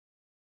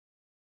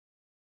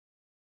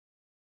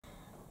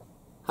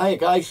Hiya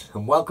guys,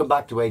 and welcome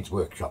back to Wade's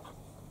Workshop.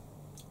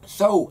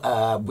 So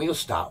we'll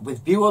start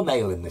with viewer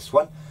mail in this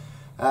one.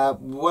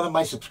 One of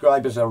my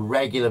subscribers, a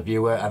regular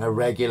viewer and a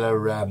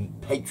regular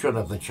patron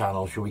of the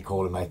channel, shall we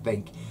call him, I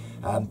think,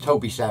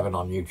 Toby7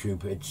 on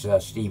YouTube, it's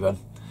Stephen,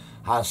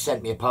 has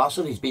sent me a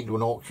parcel. He's been to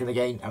an auction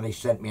again and he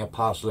sent me a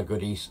parcel of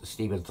goodies.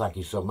 Stephen, thank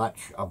you so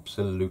much,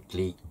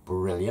 absolutely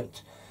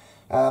brilliant.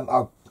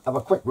 I'll have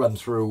a quick run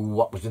through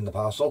what was in the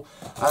parcel.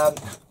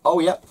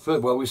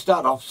 Well, we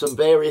start off some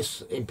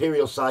various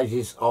imperial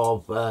sizes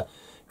of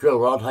drill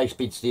rod,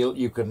 high-speed steel.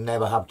 You can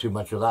never have too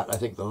much of that. I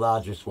think the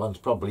largest one's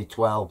probably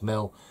 12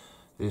 mil.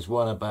 There's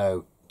one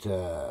about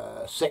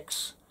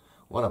 6,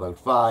 one about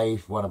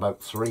 5, one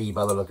about 3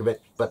 by the look of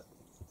it, but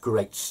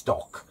great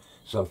stock.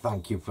 So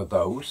thank you for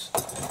those.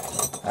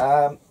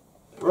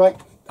 Right,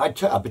 I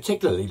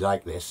particularly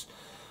like this.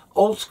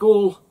 Old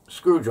school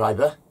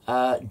screwdriver,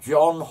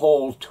 John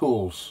Hall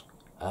Tools,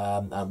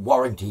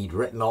 warranted,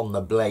 written on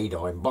the blade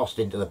or embossed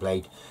into the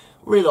blade.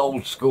 Real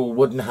old school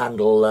wooden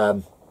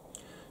handle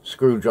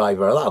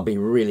screwdriver. That'll be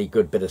really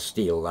good bit of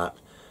steel, that.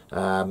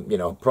 You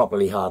know,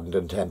 properly hardened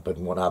and tempered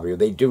and what have you.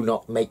 They do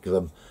not make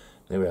them.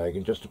 There we are, I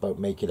can just about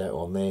make it out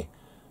on there.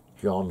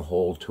 John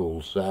Hall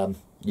Tools.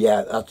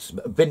 Yeah, that's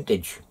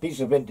vintage, piece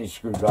of vintage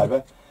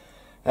screwdriver.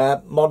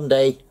 Modern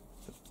day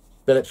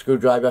Phillips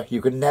screwdriver. You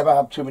can never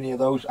have too many of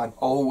those. I'm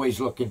always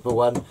looking for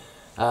one.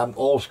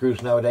 All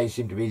screws nowadays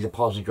seem to be the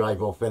posi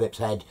drive or Phillips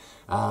head.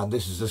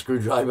 This is the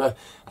screwdriver.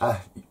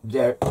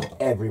 They're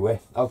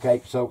everywhere.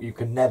 Okay, so you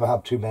can never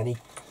have too many.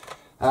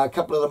 A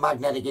couple of the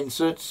magnetic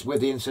inserts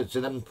with the inserts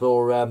in them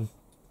for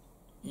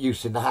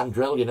use in the hand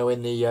drill, you know,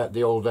 in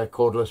the old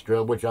cordless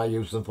drill, which I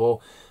use them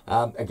for.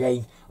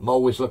 Again, I'm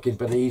always looking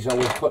for these. I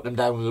always put them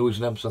down and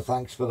losing them, so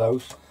thanks for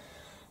those.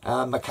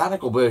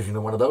 Mechanical version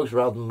of one of those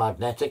rather than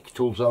magnetic,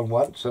 Tool Zone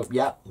 1. So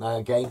yeah,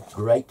 again,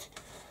 great.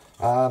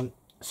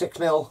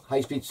 6mm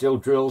high-speed steel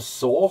drill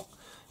saw.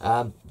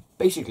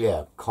 Basically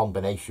a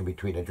combination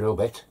between a drill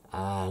bit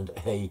and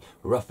a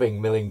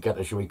roughing milling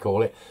cutter, shall we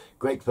call it.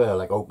 Great for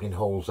like opening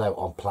holes out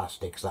on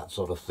plastics, that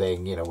sort of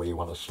thing, you know, where you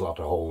want to slot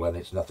a hole and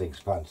it's nothing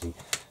fancy.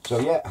 So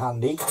yeah,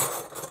 handy.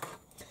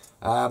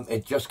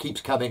 It just keeps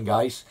coming,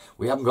 guys.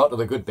 We haven't got to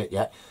the good bit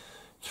yet.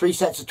 3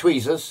 sets of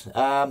tweezers.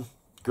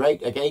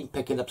 Great, again,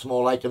 picking up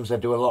small items. I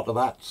do a lot of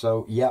that,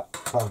 so yeah,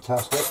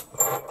 fantastic.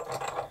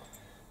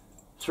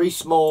 3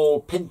 small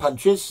pin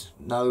punches.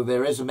 Now,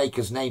 there is a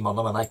maker's name on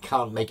them, and I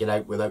can't make it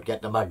out without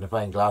getting a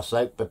magnifying glass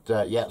out.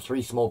 But yeah,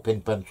 3 small pin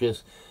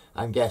punches.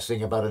 I'm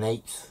guessing about an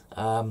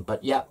 1/8.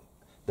 But yeah,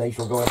 they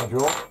shall go in the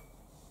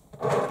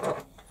drawer.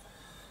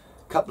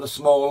 Couple of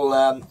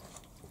small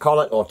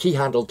collet or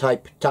T-handle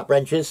type tap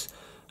wrenches.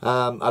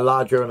 A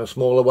larger and a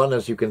smaller one,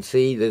 as you can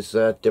see. There's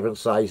different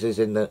sizes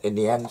in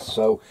the ends,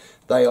 so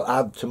they'll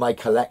add to my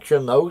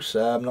collection. Those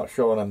I'm not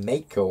sure on a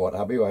make or what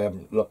have you. I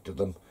haven't looked at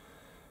them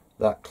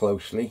that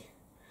closely.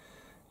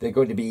 They're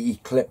going to be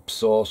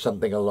Eclipse or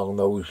something along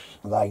those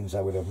lines,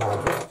 I would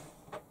imagine.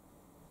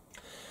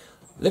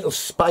 Little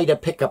spider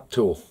pickup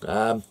tool.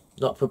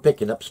 Not for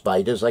picking up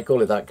spiders. I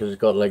call it that because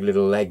it's got like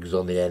little legs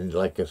on the end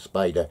like a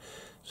spider.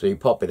 So you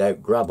pop it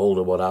out, grab hold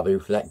of what have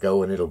you, let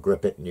go and it'll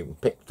grip it, and you can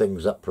pick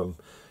things up from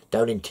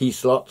down in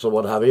T-slots or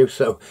what have you.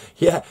 So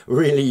yeah,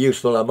 really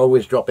useful. I'm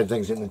always dropping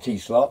things in the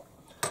T-slot.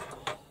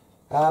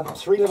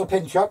 3 little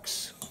pin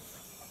chucks.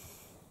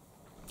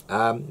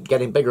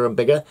 Getting bigger and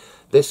bigger.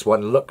 This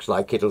one looks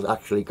like it'll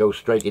actually go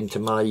straight into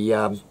my,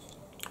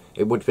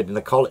 it would fit in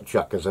the collet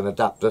chuck as an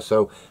adapter,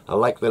 so I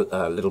like the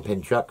little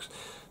pin chucks.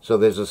 So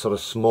there's a sort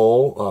of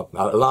small,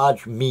 a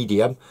large,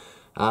 medium,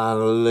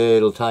 and a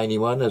little tiny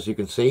one, as you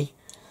can see.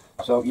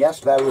 So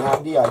yes, very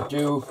handy. I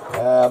do,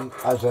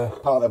 as a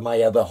part of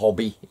my other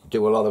hobby,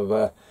 do a lot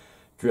of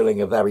drilling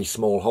of very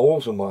small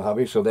holes and what have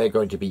you, so they're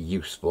going to be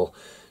useful.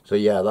 So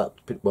yeah, that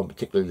one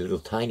particularly little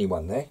tiny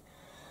one there.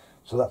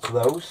 So that's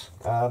those.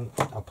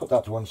 I'll put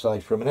that to one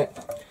side for a minute.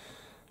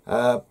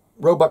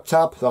 Roebuck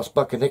tap, that's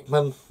Buck and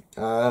Hickman.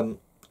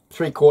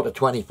 3/4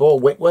 24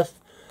 Whitworth.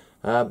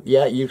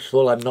 Yeah,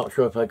 useful. I'm not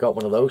sure if I got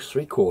one of those.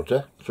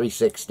 3/4,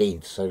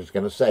 3/16, I was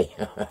going to say.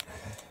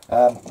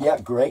 Yeah,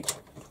 great.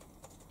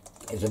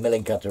 There's a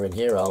milling cutter in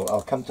here.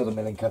 I'll come to the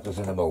milling cutters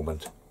in a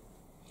moment.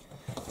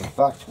 In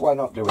fact, why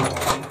not do it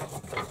now?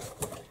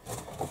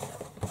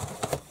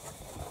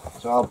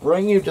 So I'll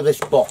bring you to this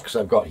box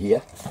I've got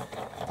here.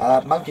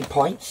 Mounted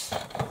points.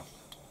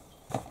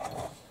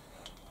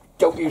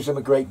 Don't use them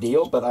a great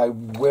deal, but I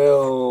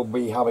will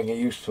be having a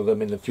use for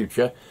them in the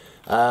future.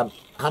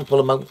 Handful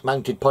of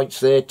mounted points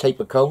there,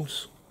 taper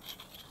cones.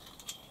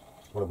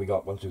 What have we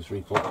got? 1, 2,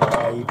 3, 4,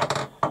 5,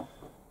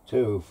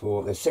 2,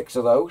 4. There's 6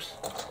 of those.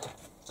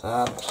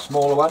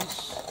 Smaller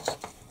ones.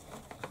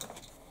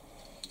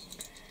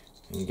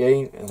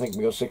 Again, I think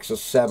we got 6 or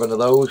 7 of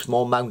those.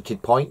 More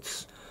mounted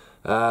points.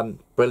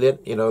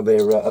 Brilliant. You know,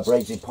 they're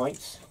abrasive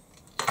points.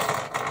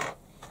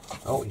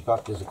 Oh, in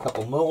fact, there's a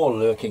couple more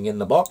lurking in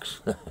the box.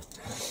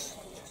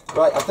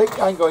 Right, I think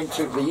I'm going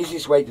to, the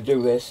easiest way to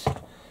do this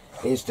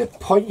is to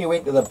point you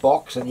into the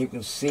box and you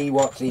can see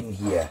what's in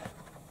here.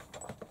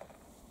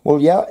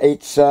 Well, yeah,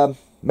 it's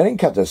milling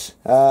cutters.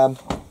 So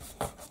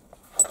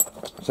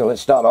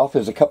let's start off.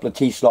 There's a couple of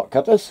T-slot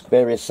cutters,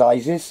 various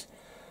sizes.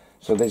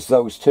 So there's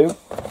those two.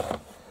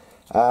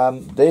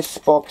 This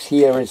box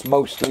here is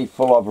mostly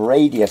full of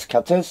radius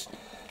cutters,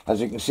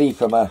 as you can see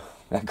from a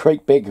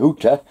great big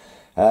hooter.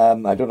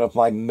 I don't know if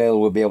my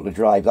mill would be able to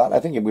drive that. I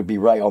think it would be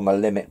right on the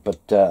limit,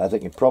 but I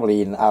think it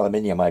probably in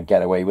aluminium I'd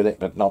get away with it,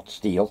 but not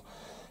steel.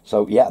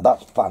 So yeah,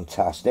 that's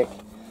fantastic.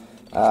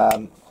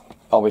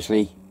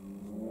 Obviously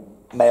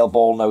male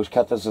ball nose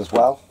cutters as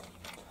well,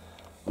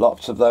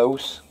 lots of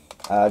those.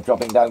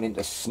 Dropping down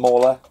into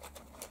smaller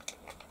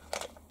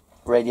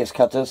radius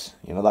cutters.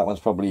 You know, that one's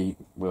probably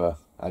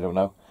I don't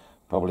know,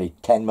 probably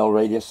 10mm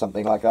radius,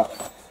 something like that.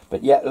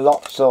 But yeah,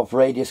 lots of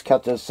radius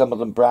cutters, some of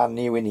them brand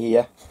new in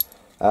here,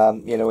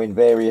 you know, in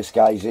various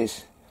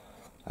guises.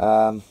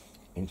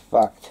 In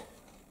fact,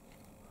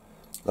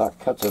 that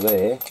cutter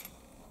there,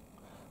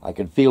 I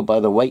can feel by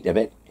the weight of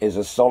it, is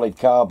a solid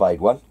carbide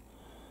one.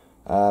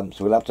 So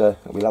we'll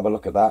have a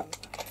look at that.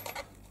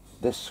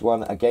 This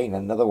one, again,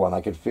 another one,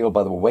 I can feel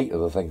by the weight of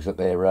the things that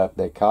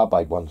they're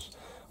carbide ones,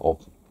 or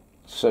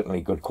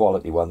certainly good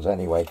quality ones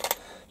anyway.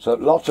 So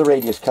lots of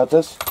radius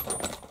cutters.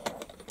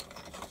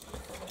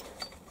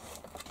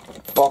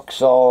 Box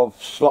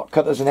of slot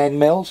cutters and end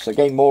mills.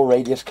 Again, more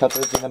radius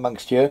cutters in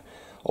amongst here.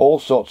 All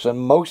sorts, and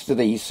most of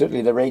these,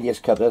 certainly the radius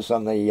cutters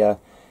and the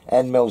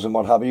end mills and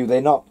what have you,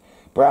 they're not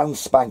brand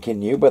spanking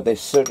new, but they're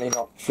certainly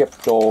not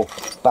chipped or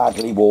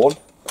badly worn.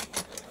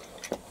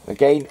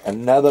 Again,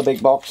 another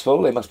big box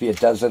full. There must be a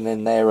dozen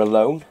in there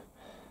alone.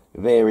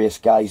 Various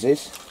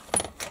guises.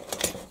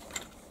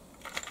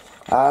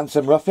 And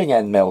some roughing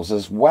end mills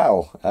as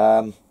well.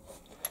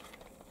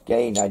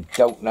 Again, I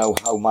don't know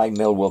how my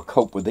mill will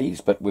cope with these,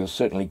 but we'll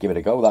certainly give it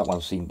a go. That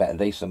one's seen better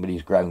days.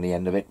 Somebody's ground the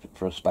end of it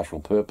for a special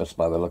purpose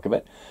by the look of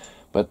it.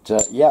 But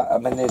yeah, I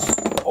mean, there's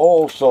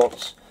all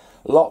sorts,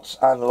 lots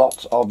and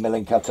lots of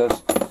milling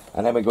cutters.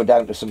 And then we go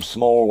down to some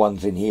small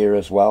ones in here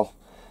as well.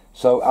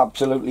 So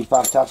absolutely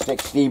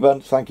fantastic. Stephen,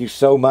 thank you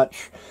so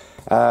much.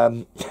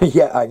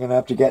 Yeah, I'm going to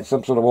have to get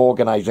some sort of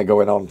organiser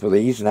going on for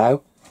these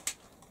now.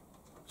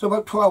 So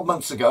about 12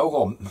 months ago,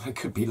 or it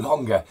could be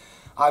longer,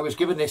 I was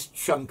given this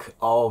chunk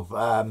of,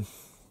 I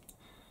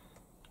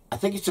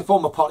think it's a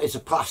form of it's a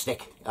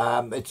plastic.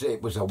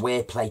 It was a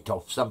wear plate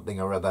of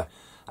something or other,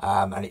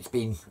 and it's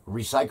been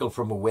recycled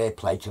from a wear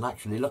plate. And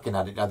actually looking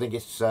at it, I think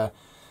it's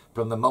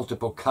from the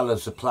multiple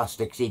colours of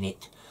plastics in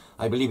it.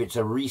 I believe it's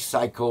a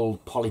recycled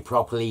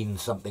polypropylene,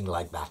 something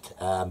like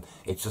that.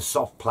 It's a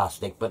soft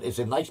plastic, but it's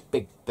a nice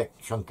big thick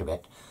chunk of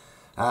it.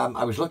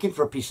 I was looking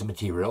for a piece of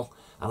material,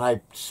 and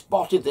I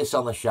spotted this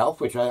on the shelf,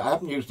 which I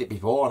haven't used it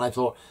before, and I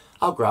thought,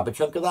 I'll grab a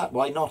chunk of that.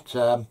 Why not?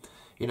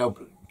 You know,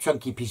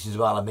 chunky pieces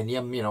of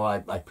aluminium. You know,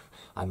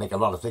 I make a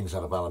lot of things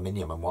out of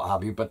aluminium and what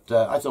have you, but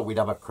I thought we'd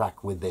have a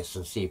crack with this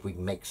and see if we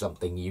can make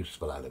something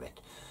useful out of it.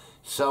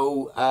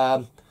 So,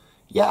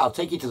 yeah, I'll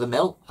take you to the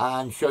mill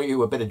and show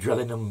you a bit of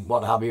drilling and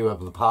what have you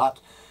of the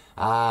part,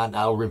 and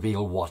I'll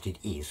reveal what it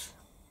is.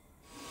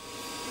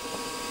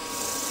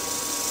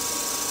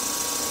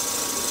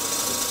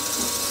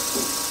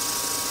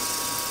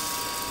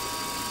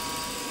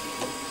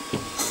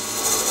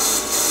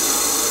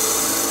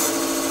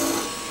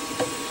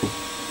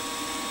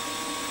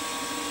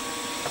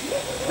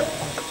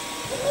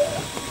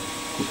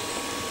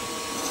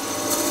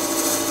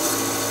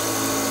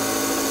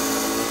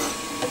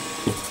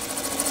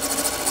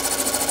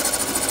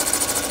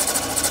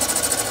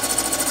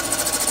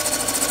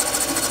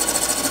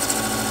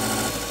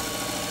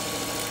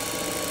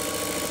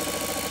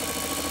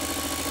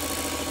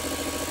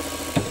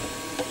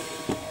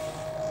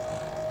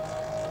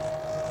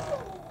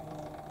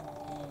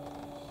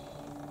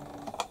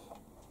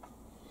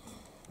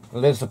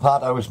 Well, there's the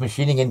part I was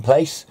machining in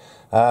place.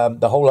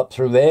 The hole up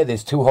through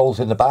there's two holes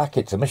in the back.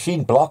 It's a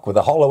machine block with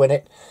a hollow in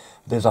it.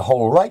 There's a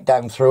hole right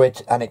down through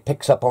it, and it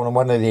picks up on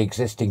one of the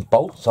existing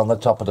bolts on the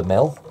top of the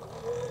mill.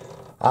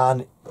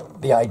 And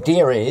the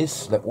idea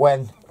is that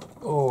when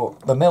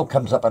the mill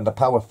comes up under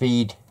power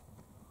feed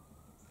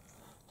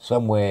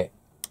somewhere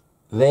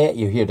there,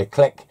 you hear the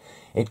click,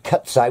 it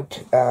cuts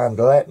out, and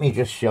let me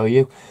just show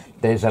you.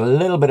 There's a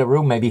little bit of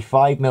room, maybe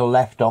 5mm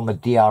left on the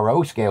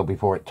DRO scale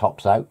before it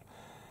tops out,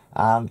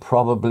 and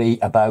probably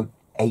about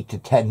 8 to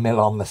 10mm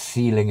on the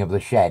ceiling of the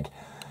shed.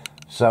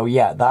 So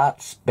yeah,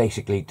 that's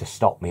basically to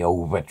stop me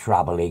over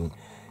travelling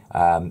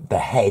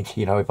the head.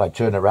 You know, if I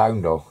turn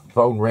around or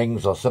phone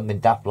rings or something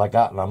daft like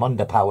that and I'm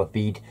under power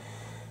feed,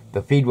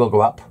 the feed will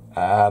go up.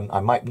 I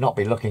might not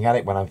be looking at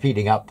it when I'm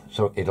feeding up,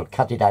 so it'll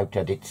cut it out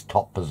at its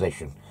top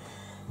position.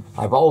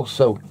 I've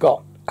also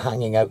got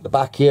hanging out the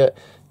back here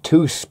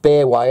 2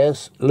 spare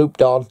wires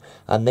looped on,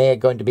 and they're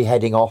going to be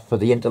heading off for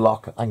the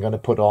interlock I'm going to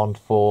put on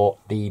for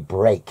the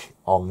brake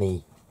on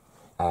the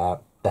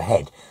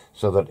head,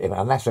 so that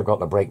unless I've got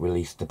the brake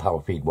released, the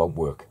power feed won't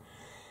work.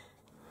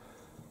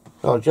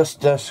 So I'll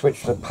just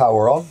switch the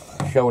power on,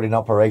 show it in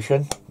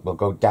operation. We'll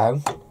go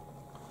down.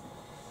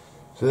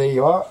 So there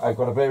you are, I've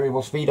got a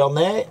variable speed on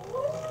there.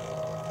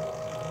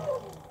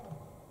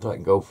 So I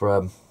can go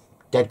from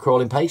dead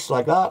crawling pace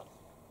like that.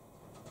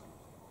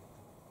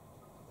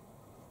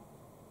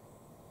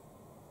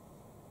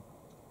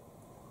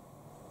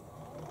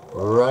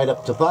 right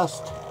up to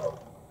fast.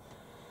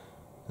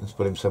 Let's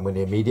put him somewhere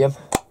near medium.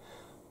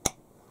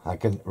 I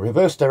can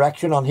reverse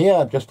direction on here.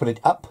 I've just put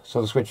it up,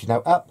 so the switch is now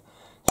up.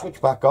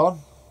 Switch back on.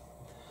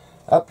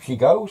 Up she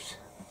goes.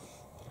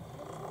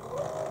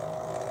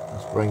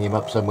 Let's bring him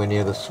up somewhere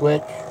near the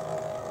switch.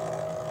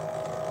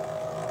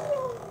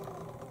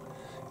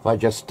 If I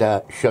just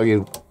show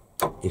you,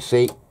 you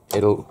see,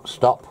 it'll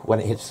stop when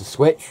it hits the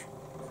switch.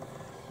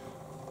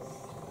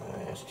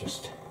 Let's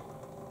just...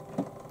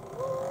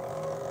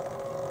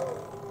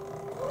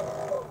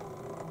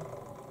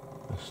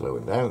 slow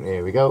it down,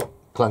 here we go,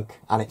 clunk,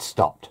 and it's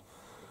stopped.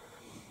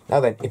 Now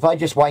then, if I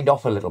just wind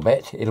off a little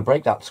bit, it'll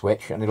break that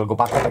switch and it'll go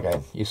back up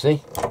again, you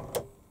see?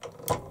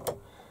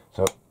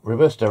 So,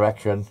 reverse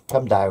direction,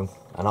 come down,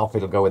 and off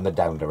it'll go in the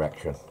down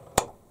direction.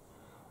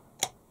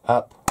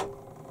 Up,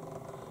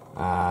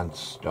 and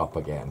stop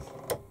again.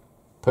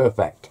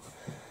 Perfect.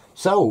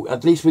 So,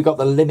 at least we got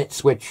the limit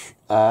switch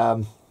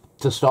to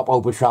stop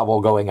over travel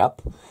going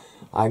up.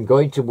 I'm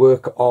going to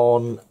work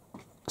on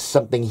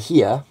something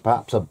here,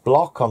 perhaps a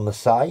block on the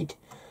side,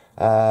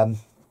 or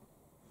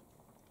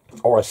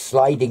a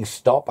sliding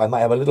stop. I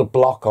might have a little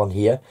block on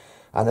here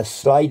and a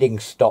sliding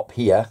stop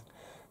here,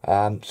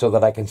 so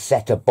that I can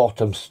set a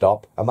bottom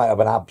stop. I might have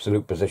an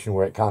absolute position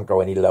where it can't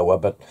go any lower,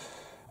 but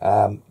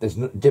there's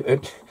no,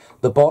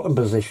 the bottom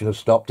position of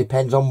stop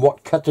depends on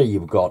what cutter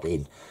you've got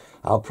in.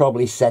 I'll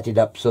probably set it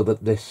up so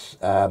that this,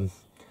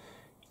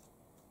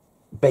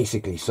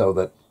 basically so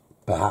that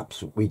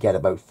perhaps we get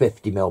about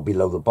 50mm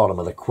below the bottom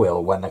of the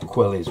quill when the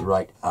quill is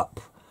right up,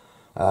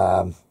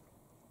 so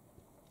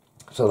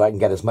that I can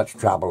get as much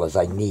travel as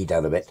I need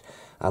out of it.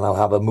 And I'll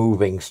have a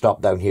moving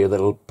stop down here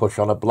that'll push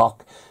on a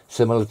block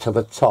similar to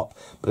the top,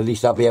 but at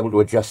least I'll be able to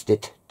adjust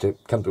it to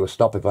come to a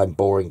stop if I'm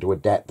boring to a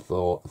depth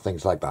or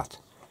things like that.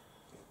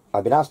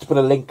 I've been asked to put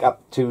a link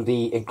up to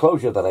the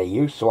enclosure that I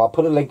use, so I'll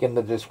put a link in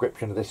the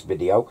description of this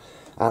video.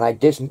 And I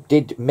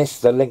did miss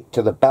the link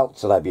to the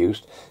belts that I've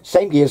used.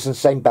 Same gears and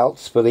same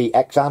belts for the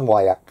X and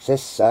Y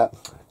axis,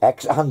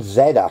 X and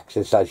Z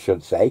axis I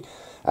should say.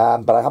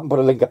 But I haven't put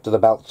a link up to the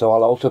belt, so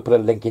I'll also put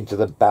a link into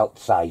the belt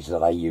size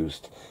that I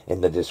used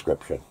in the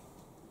description.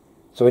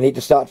 So we need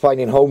to start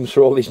finding homes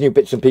for all these new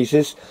bits and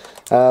pieces.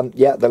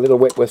 Yeah, the little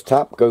Whitworth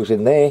tap goes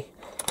in there,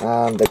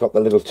 and they've got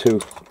the little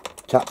 2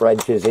 tap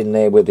wrenches in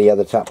there with the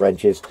other tap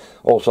wrenches.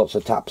 All sorts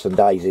of taps and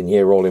dies in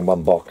here all in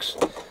one box.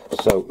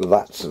 So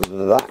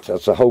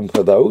that's a home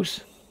for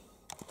those.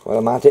 While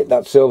I'm at it,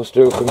 that silver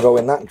screw can go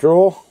in that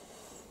drawer.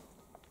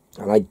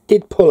 And I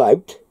did pull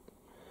out,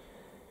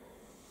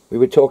 we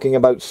were talking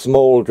about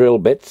small drill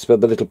bits for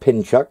the little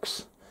pin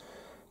chucks.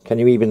 Can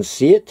you even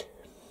see it?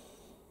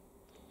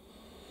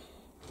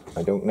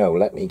 I don't know,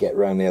 let me get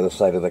round the other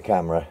side of the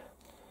camera.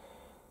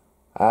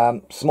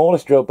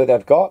 Smallest drill bit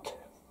I've got,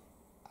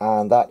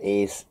 and that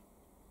is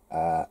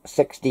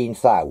 16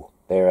 thou.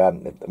 They're,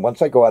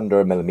 once I go under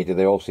a millimetre,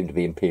 they all seem to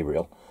be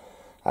imperial.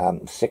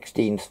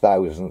 16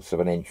 thousandths of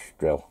an inch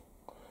drill.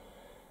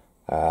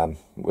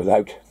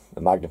 Without a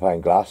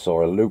magnifying glass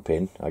or a loop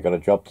in, I got a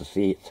job to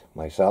see it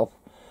myself.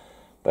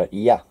 But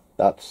yeah,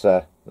 that's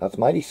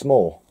mighty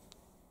small.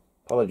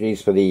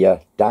 Apologies for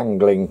the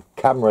dangling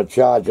camera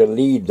charger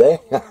lead there.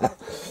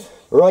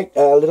 Right,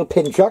 little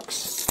pin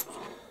chucks.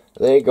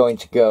 They're going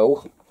to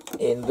go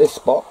in this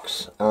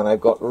box, and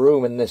I've got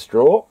room in this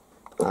drawer.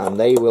 And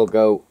they will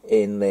go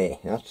in there.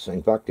 That's,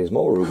 in fact, there's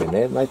more room in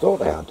there than I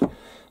thought I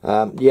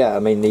had. Yeah, I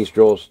mean, these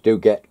drawers do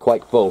get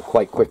quite full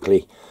quite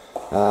quickly.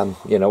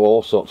 You know,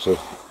 all sorts of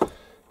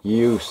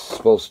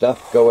useful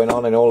stuff going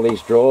on in all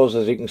these drawers,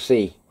 as you can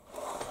see.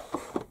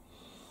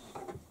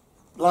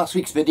 Last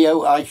week's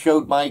video, I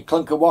showed my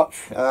clunker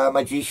watch,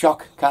 my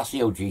G-Shock,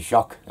 Casio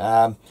G-Shock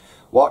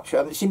watch,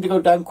 and it seemed to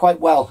go down quite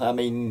well. I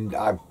mean,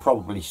 I've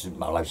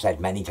said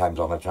many times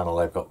on the channel,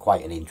 I've got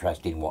quite an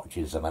interest in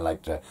watches, and I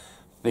like to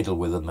fiddle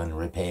with them and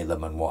repair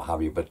them and what have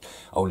you, but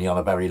only on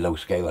a very low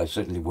scale. I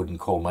certainly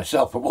wouldn't call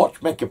myself a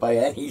watchmaker by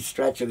any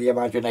stretch of the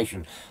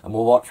imagination. I'm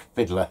a watch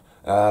fiddler.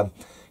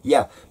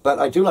 Yeah, but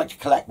I do like to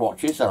collect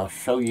watches, and I'll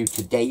show you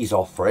today's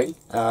offering,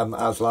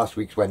 as last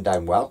week's went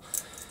down well.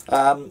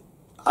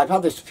 I've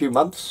had this a few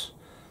months.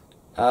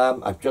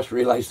 I've just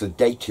realised the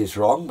date is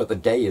wrong, but the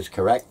day is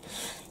correct.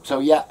 So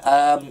yeah,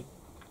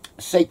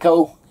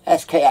 Seiko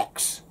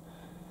SKX.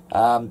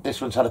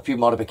 This one's had a few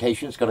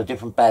modifications, got a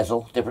different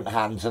bezel, different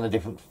hands, and a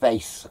different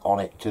face on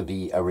it to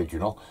the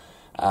original.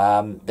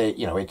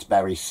 You know, it's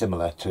very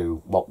similar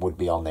to what would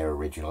be on there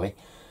originally.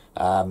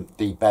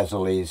 The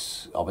bezel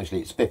is,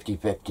 obviously, it's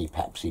 50-50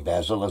 Pepsi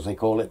bezel, as they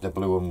call it, the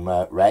blue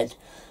and red.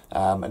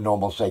 A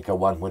normal Seiko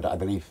one would, I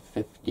believe,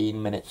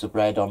 15 minutes of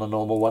red on a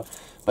normal one.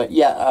 But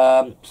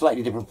yeah,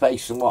 slightly different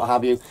face and what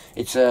have you.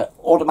 It's an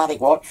automatic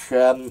watch,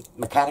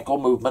 mechanical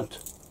movement.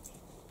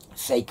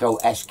 Seiko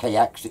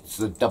SKX, it's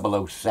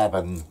the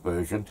 007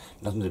 version,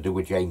 nothing to do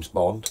with James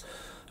Bond.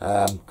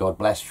 God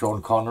bless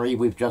Sean Connery,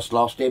 we've just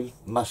lost him.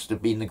 Must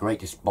have been the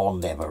greatest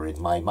Bond ever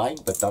in my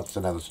mind, but that's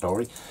another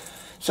story.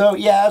 So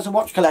yeah, as a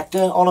watch collector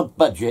on a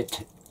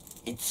budget,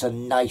 it's a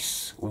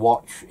nice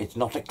watch. It's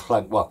not a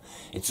clunk. Well,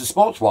 it's a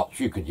sports watch.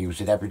 You could use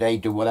it every day,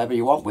 do whatever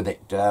you want with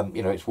it.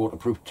 You know, it's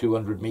waterproof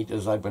 200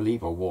 meters, I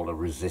believe, or water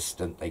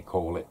resistant they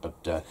call it.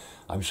 But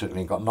I'm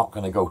certainly not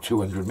going to go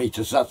 200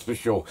 meters, that's for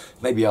sure.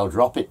 Maybe I'll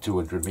drop it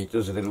 200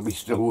 meters and it'll be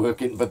still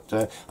working,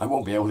 but I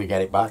won't be able to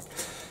get it back.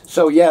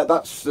 So yeah,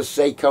 that's the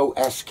Seiko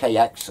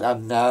SKX,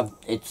 and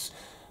it's,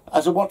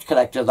 as a watch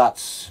collector,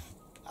 that's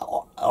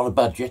on a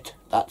budget.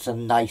 That's a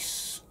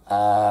nice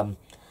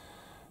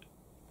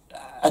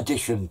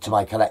addition to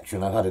my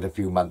collection. I've had it a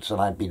few months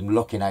and I've been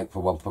looking out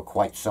for one for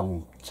quite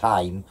some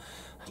time.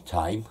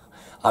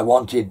 I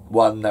wanted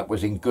one that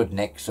was in good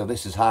nick, so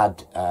this has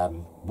had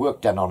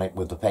work done on it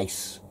with the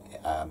face,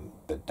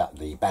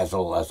 the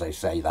bezel, as they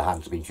say, the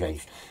hand's been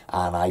changed,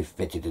 and I've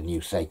fitted a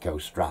new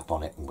Seiko strap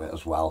on it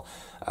as well.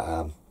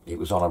 It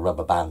was on a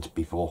rubber band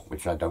before,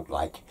 which I don't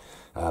like.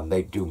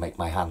 They do make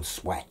my hands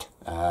sweat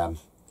on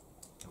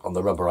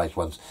the rubberized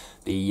ones.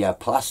 The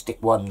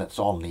plastic one that's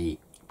on the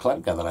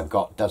clunker that I've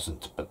got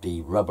doesn't, but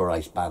the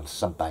rubberized bands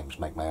sometimes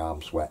make my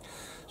arms sweat.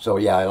 So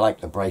yeah, I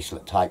like the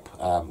bracelet type,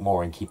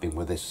 more in keeping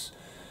with this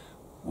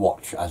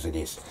watch as it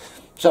is.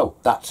 So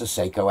that's a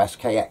Seiko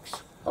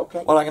SKX.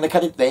 Okay. Well, I'm going to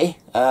cut it there.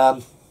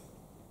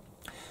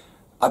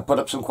 I've put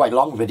up some quite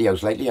long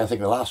videos lately. I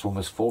think the last one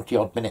was 40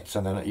 odd minutes,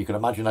 and you can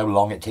imagine how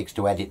long it takes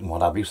to edit and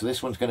what have you. So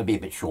this one's going to be a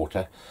bit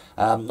shorter.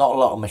 Not a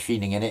lot of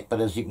machining in it, but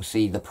as you can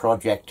see, the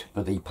project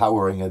for the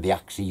powering of the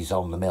axes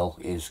on the mill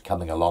is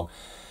coming along.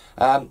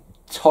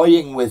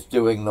 Toying with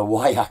doing the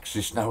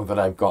Y-axis now that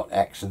I've got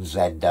X and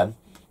Z done,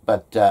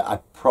 but I'm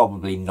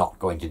probably not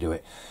going to do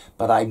it.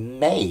 But I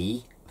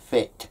may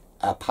fit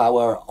a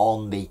power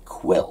on the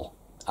quill.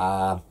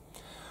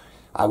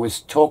 I was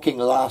talking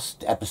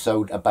last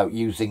episode about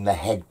using the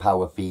head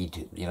power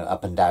feed, you know,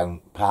 up and down,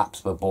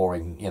 perhaps for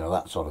boring, you know,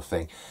 that sort of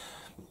thing.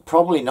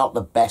 Probably not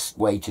the best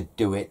way to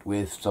do it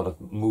with sort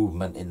of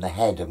movement in the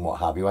head and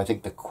what have you. I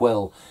think the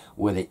quill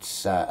with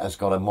its has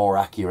got a more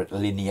accurate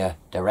linear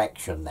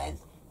direction then.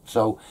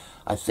 So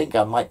I think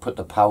I might put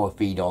the power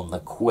feed on the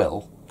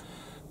quill,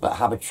 but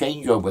have a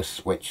changeover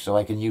switch so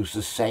I can use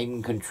the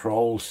same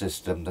control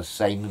system, the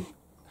same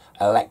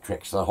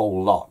electrics, the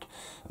whole lot.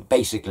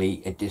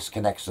 Basically, it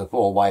disconnects the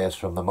 4 wires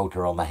from the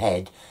motor on the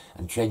head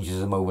and changes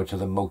them over to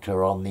the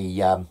motor on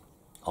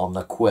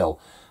the quill.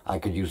 I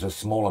could use a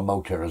smaller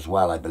motor as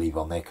well, I believe,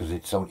 on there, because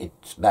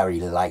it's very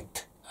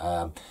light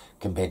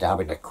compared to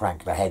having to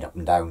crank the head up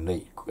and down.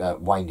 The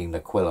winding the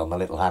quill on the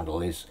little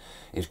handle is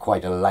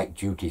quite a light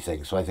duty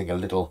thing. So I think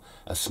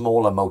a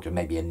smaller motor,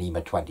 maybe a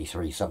NEMA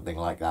 23, something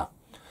like that,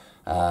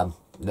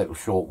 little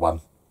short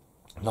one,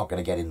 not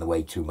going to get in the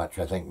way too much,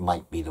 I think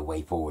might be the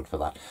way forward for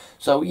that.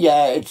 So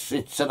yeah,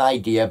 it's an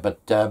idea,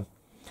 but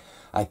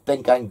I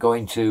think I'm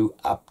going to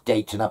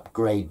update and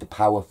upgrade the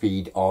power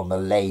feed on the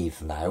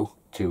lathe now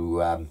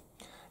to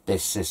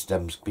this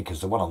system,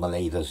 because the one on the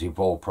lathe, as you've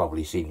all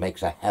probably seen,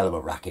 makes a hell of a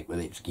racket with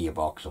its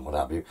gearbox and what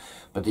have you.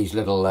 But these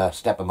little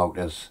stepper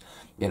motors,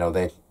 you know,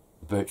 they're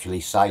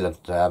virtually silent.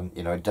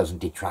 You know, it doesn't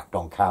detract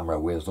on camera,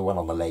 whereas the one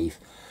on the lathe,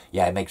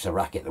 yeah, it makes a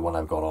racket, the one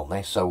I've got on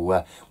there.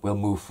 So we'll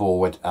move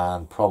forward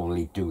and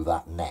probably do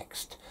that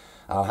next.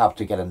 I'll have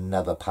to get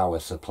another power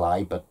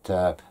supply,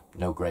 but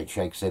no great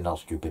shakes in, not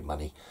stupid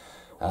money.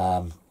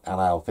 And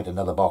I'll fit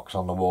another box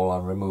on the wall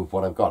and remove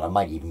what I've got. I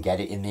might even get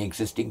it in the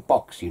existing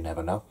box, you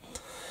never know.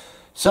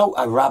 So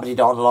I've rabbited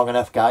on long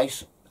enough,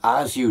 guys.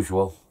 As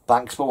usual,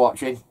 thanks for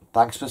watching,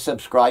 thanks for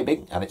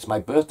subscribing, and it's my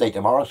birthday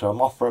tomorrow, so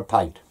I'm off for a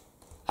pint.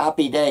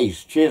 Happy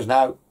days. Cheers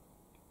now.